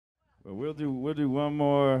But we'll do one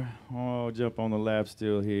more. Oh, jump on the lap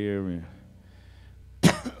still here.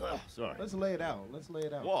 Sorry. Let's lay it out. Let's lay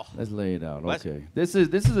it out. Whoa. Let's lay it out. Okay. This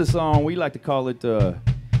is a song we like to call it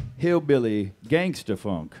hillbilly gangster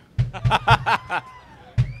funk.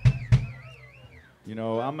 You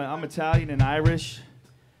know, I'm Italian and Irish,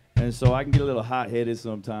 and so I can get a little hot-headed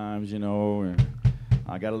sometimes, you know, and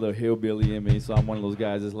I got a little hillbilly in me, so I'm one of those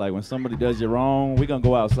guys that's like, when somebody does you wrong, we're going to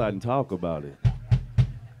go outside and talk about it.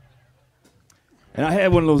 And I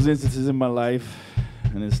had one of those instances in my life,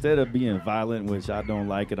 and instead of being violent, which I don't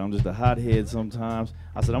like it, I'm just a hothead sometimes,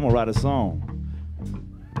 I said, I'm going to write a song.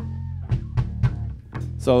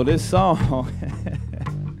 So this song,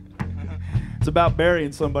 it's about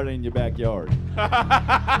burying somebody in your backyard. All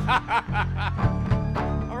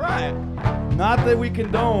right. Not that we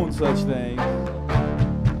condone such things.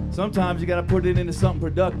 Sometimes you got to put it into something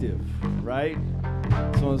productive, right?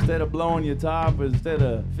 So instead of blowing your top, instead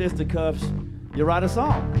of fisticuffs, you write a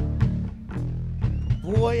song.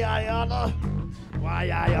 Boy, I oughta, why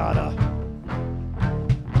I oughta.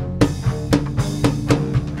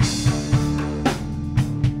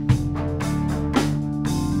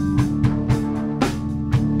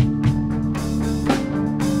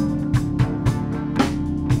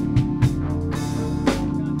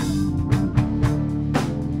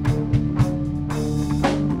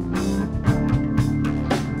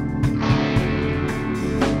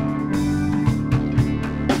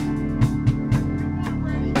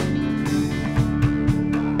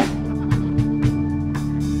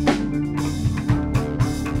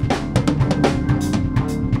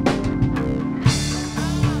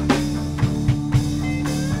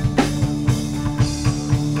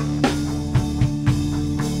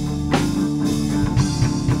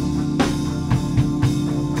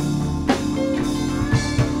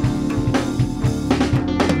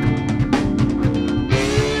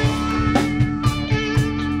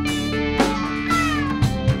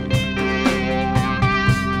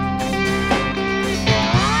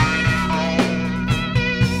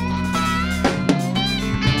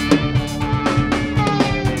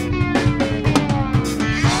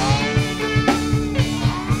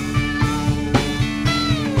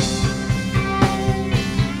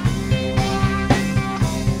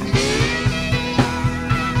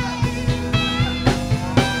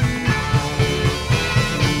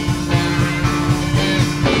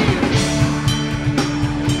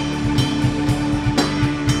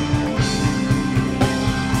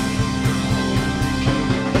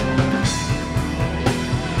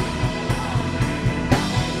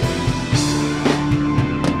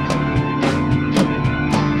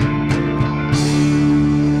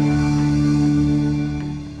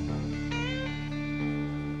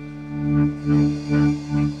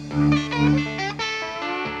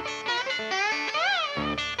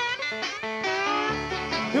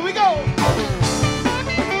 Here we go.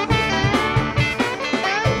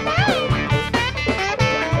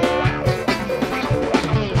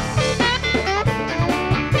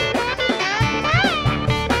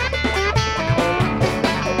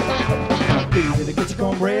 Easy to get your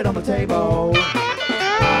cornbread on the table.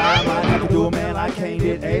 I might have to do a man like Cain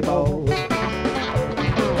did Abel.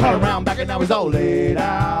 Caught around back and now he's all laid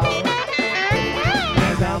out.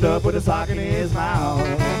 Man's bound up with a sock in his mouth.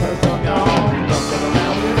 First come on, don't get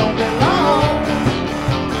around when you don't belong.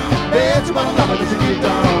 Bet you wanna love it that you get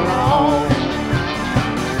done wrong.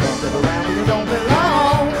 Don't get around when you don't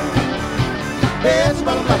belong. Bet you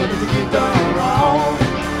wanna love it that you get done wrong.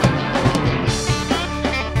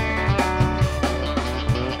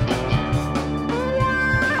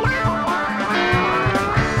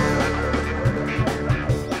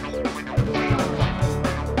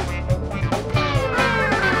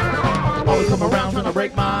 Come around trying to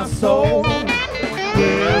break my soul.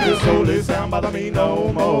 Well, this holy sound bother me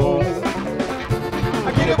no more.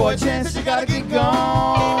 I give a boy a chance, you gotta get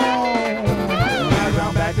gone.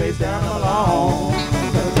 Background, back, face down, along.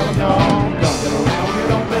 Don't get around when you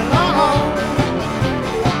don't belong.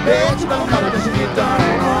 Bet you don't know that you get done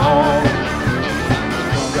wrong.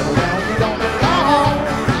 Don't get around when you don't belong.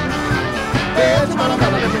 Bet you don't know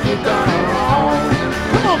that you get done wrong.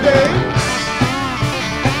 Come on, babe.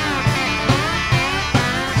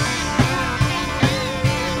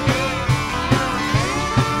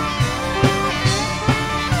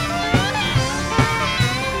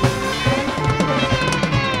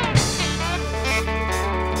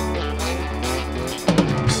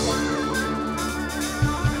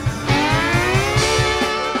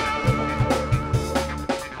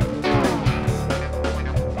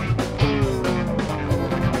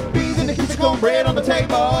 Bread on the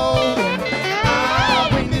table.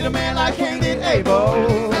 We need a man like Cain did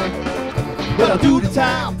Abel. But I'll do the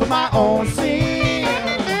time for my own sin.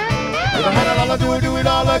 If I had it all, I'd do it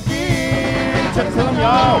all again. Try to tell them,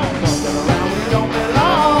 y'all, don't get around when you don't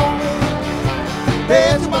belong.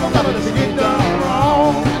 There's some other level that you get done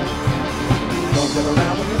wrong. Don't get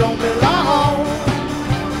around when you don't belong.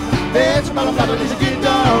 There's some other level that you get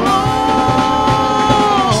done wrong.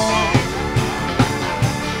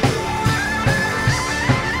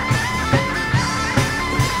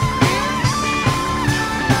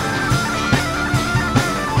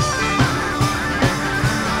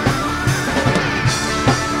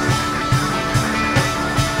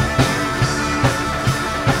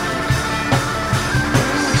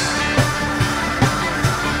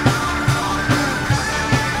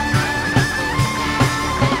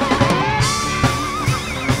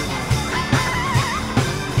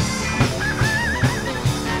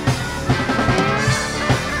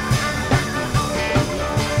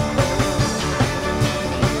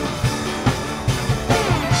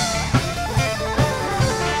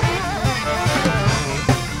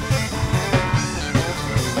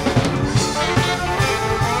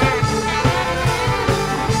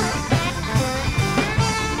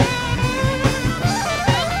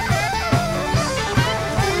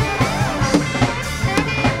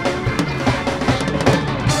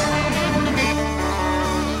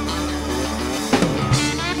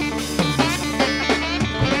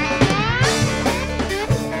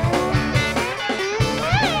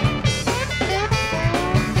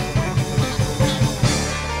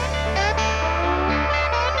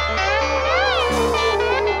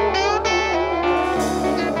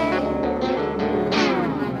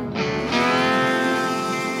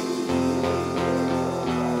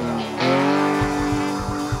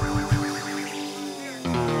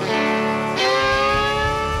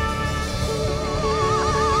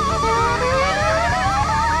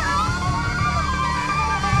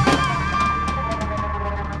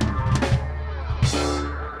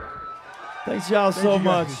 Thanks y'all so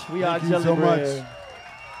much. We are Jelly Bread.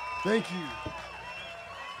 Thank you.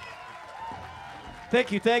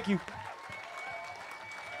 Thank you, thank you.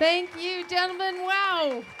 Thank you, gentlemen.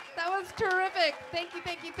 Wow, that was terrific. Thank you,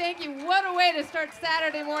 thank you, thank you. What a way to start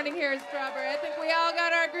Saturday morning here at Strawberry. I think we all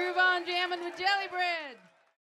got our groove on, jamming with Jelly Bread.